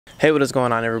Hey, what is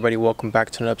going on, everybody? Welcome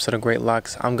back to an episode of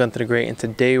DREADLOCks. I'm Gunther the Great, and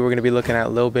today we're going to be looking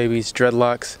at Lil Baby's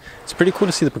dreadlocks. It's pretty cool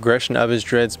to see the progression of his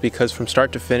dreads because from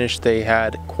start to finish they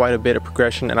had quite a bit of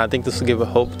progression, and I think this will give a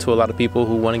hope to a lot of people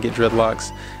who want to get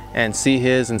dreadlocks and see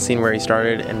his and seen where he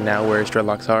started and now where his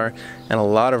dreadlocks are. And a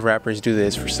lot of rappers do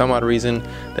this for some odd reason.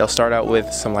 They'll start out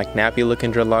with some like nappy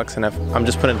looking dreadlocks, and I'm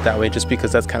just putting it that way just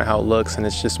because that's kind of how it looks, and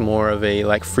it's just more of a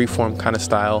like freeform kind of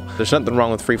style. There's nothing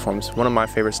wrong with freeforms. One of my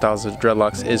favorite styles of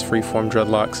dreadlocks is freeform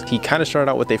dreadlocks. He kind of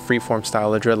started out with a freeform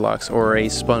style of dreadlocks, or a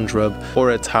sponge rub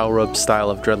or a towel rub style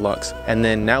of dreadlocks, and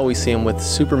then now we see him with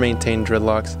super maintained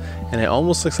dreadlocks, and it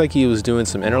almost looks like he was doing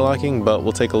some interlocking, but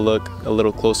we'll take a look a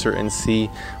little closer and see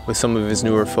with some of his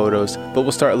newer photos. But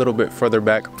we'll start a little bit further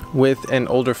back with an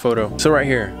older photo. So right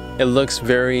here, it looks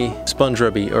very sponge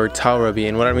rubby or towel rubby,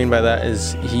 and what I mean by that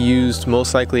is he used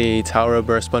most likely a towel rub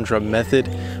or a sponge rub method,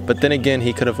 but then again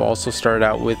he could have also started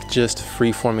out with just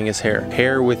free forming his hair.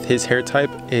 Hair with his hair type,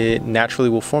 it naturally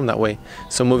will form that way.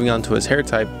 So moving on to his hair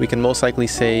type, we can most likely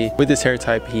say with his hair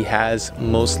type he has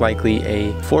most likely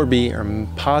a 4B or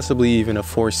possibly even a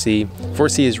 4C.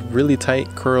 4C is really tight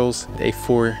curls. A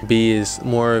 4B is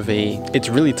more of a, it's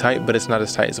really tight, but it's not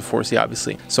as tight as a 4C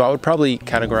obviously. So I would probably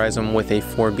categorize him with a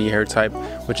 4B hair type,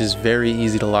 which is very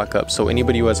easy to lock up. So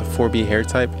anybody who has a 4B hair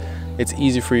type, it's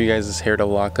easy for you guys' hair to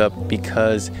lock up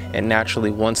because it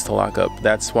naturally wants to lock up.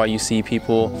 That's why you see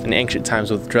people in ancient times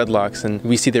with dreadlocks, and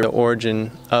we see the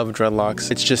origin of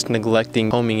dreadlocks. It's just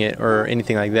neglecting combing it or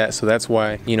anything like that. So that's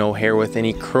why, you know, hair with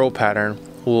any curl pattern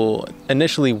will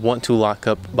initially want to lock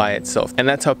up by itself, and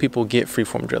that's how people get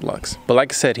freeform dreadlocks. But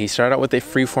like I said, he started out with a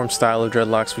freeform style of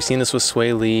dreadlocks. We've seen this with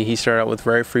Sway Lee. He started out with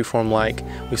very freeform like.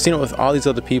 We've seen it with all these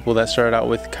other people that started out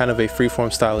with kind of a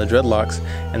freeform style of dreadlocks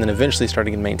and then eventually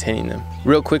started maintaining them.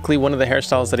 Real quickly, one of the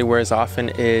hairstyles that he wears often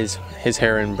is his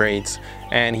hair in braids,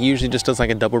 and he usually just does like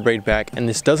a double braid back, and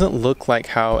this doesn't look like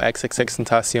how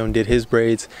XXXTentacion did his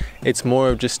braids. It's more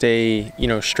of just a, you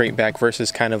know, straight back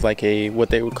versus kind of like a, what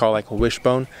they would call like a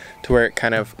wishbone, to where it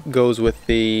kind of goes with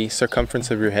the circumference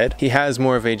of your head. He has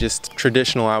more of a just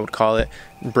traditional, I would call it,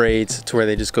 braids to where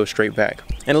they just go straight back,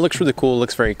 and it looks really cool. It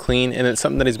looks very clean, and it's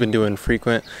something that he's been doing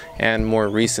frequent and more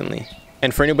recently.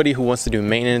 And for anybody who wants to do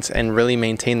maintenance and really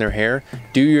maintain their hair,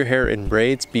 do your hair in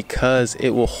braids because it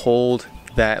will hold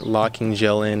that locking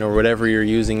gel in, or whatever you're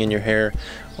using in your hair,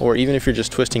 or even if you're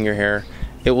just twisting your hair,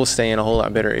 it will stay in a whole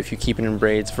lot better if you keep it in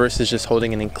braids versus just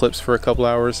holding it in clips for a couple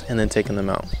hours and then taking them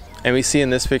out. And we see in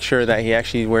this picture that he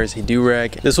actually wears a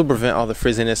do-rag. This will prevent all the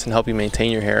frizziness and help you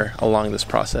maintain your hair along this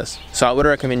process. So I would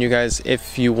recommend you guys,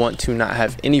 if you want to not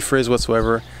have any frizz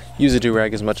whatsoever, use a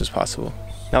do-rag as much as possible.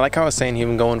 Now, like I was saying, he's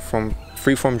been going from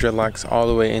freeform dreadlocks all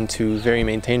the way into very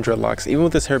maintained dreadlocks. Even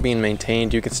with his hair being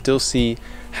maintained, you can still see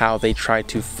how they try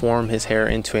to form his hair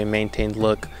into a maintained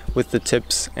look, with the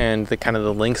tips and the kind of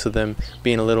the lengths of them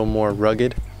being a little more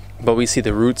rugged. But we see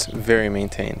the roots very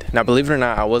maintained. Now, believe it or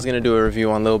not, I was gonna do a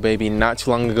review on Lil Baby not too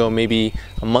long ago, maybe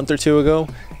a month or two ago,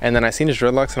 and then I seen his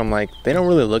dreadlocks and I'm like, they don't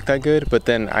really look that good. But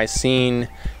then I seen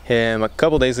him a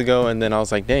couple days ago, and then I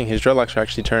was like, dang, his dreadlocks are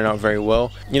actually turning out very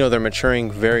well. You know, they're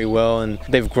maturing very well, and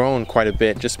they've grown quite a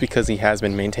bit just because he has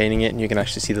been maintaining it, and you can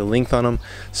actually see the length on them.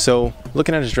 So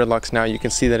looking at his dreadlocks now, you can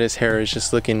see that his hair is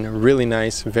just looking really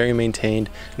nice, very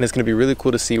maintained, and it's going to be really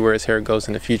cool to see where his hair goes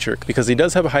in the future, because he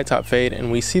does have a high top fade,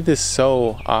 and we see this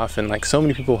so often. Like, so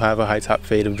many people have a high top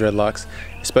fade of dreadlocks,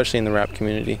 especially in the rap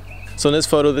community. So in this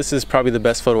photo, this is probably the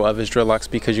best photo of his dreadlocks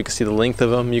because you can see the length of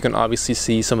them. You can obviously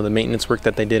see some of the maintenance work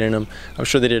that they did in them. I'm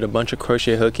sure they did a bunch of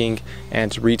crochet hooking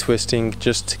and retwisting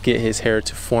just to get his hair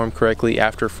to form correctly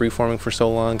after free-forming for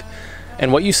so long.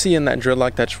 And what you see in that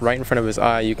dreadlock that's right in front of his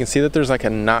eye, you can see that there's like a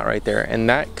knot right there, and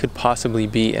that could possibly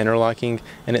be interlocking.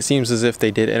 And it seems as if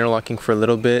they did interlocking for a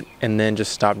little bit and then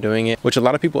just stopped doing it, which a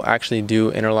lot of people actually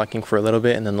do interlocking for a little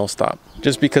bit and then they'll stop,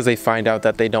 just because they find out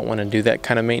that they don't want to do that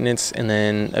kind of maintenance, and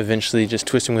then eventually just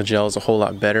twisting with gel is a whole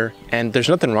lot better. And there's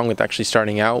nothing wrong with actually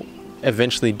starting out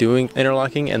eventually doing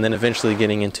interlocking and then eventually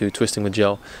getting into twisting with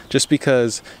gel, just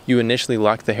because you initially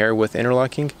lock the hair with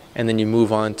interlocking and then you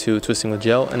move on to twisting with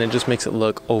gel, and it just makes it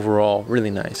look overall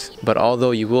really nice. But although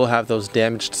you will have those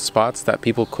damaged spots that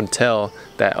people could tell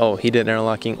that, oh, he did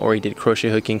interlocking or he did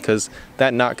crochet hooking, because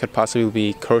that knot could possibly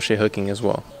be crochet hooking as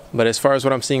well. But as far as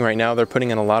what I'm seeing right now, they're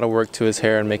putting in a lot of work to his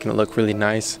hair and making it look really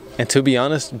nice. And to be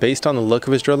honest, based on the look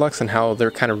of his dreadlocks and how they're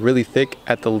kind of really thick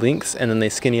at the lengths and then they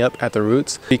skinny up at the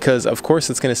roots, because of course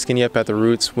it's going to skinny up at the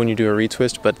roots when you do a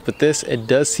retwist, but with this, it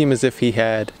does seem as if he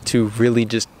had to really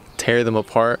just tear them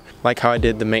apart, like how I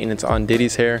did the maintenance on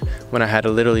Diddy's hair when I had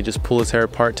to literally just pull his hair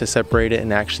apart to separate it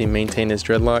and actually maintain his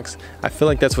dreadlocks. I feel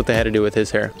like that's what they had to do with his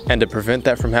hair. And to prevent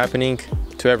that from happening,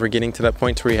 to ever getting to that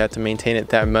point to where you had to maintain it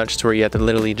that much to where you had to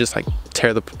literally just like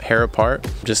tear the hair apart.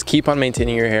 Just keep on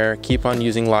maintaining your hair, keep on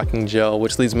using locking gel,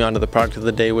 which leads me on to the product of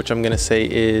the day, which I'm gonna say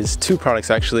is two products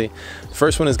actually. The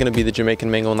first one is gonna be the Jamaican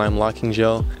Mango Lime Locking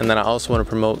Gel, and then I also wanna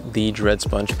promote the Dread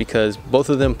Sponge because both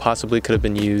of them possibly could have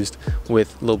been used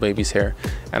with Lil Baby's hair.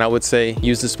 And I would say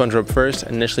use the sponge rub first,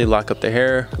 initially lock up the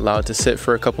hair, allow it to sit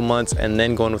for a couple months, and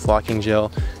then go in with locking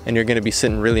gel, and you're gonna be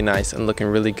sitting really nice and looking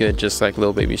really good, just like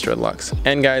Lil Baby's dreadlocks.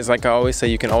 And guys, like I always say,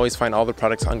 you can always find all the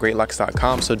products on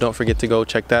greatlocks.com, so don't forget to go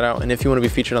check that out. And if you wanna be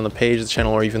featured on the page, the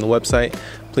channel, or even the website,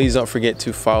 please don't forget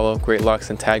to follow Greatlocks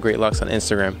and tag Greatlocks on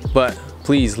Instagram. But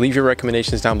please leave your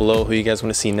recommendations down below who you guys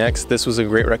wanna see next. This was a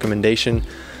great recommendation,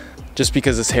 just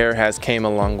because this hair has came a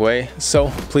long way. So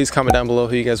please comment down below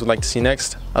who you guys would like to see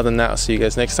next. Other than that, I'll see you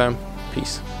guys next time.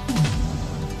 Peace.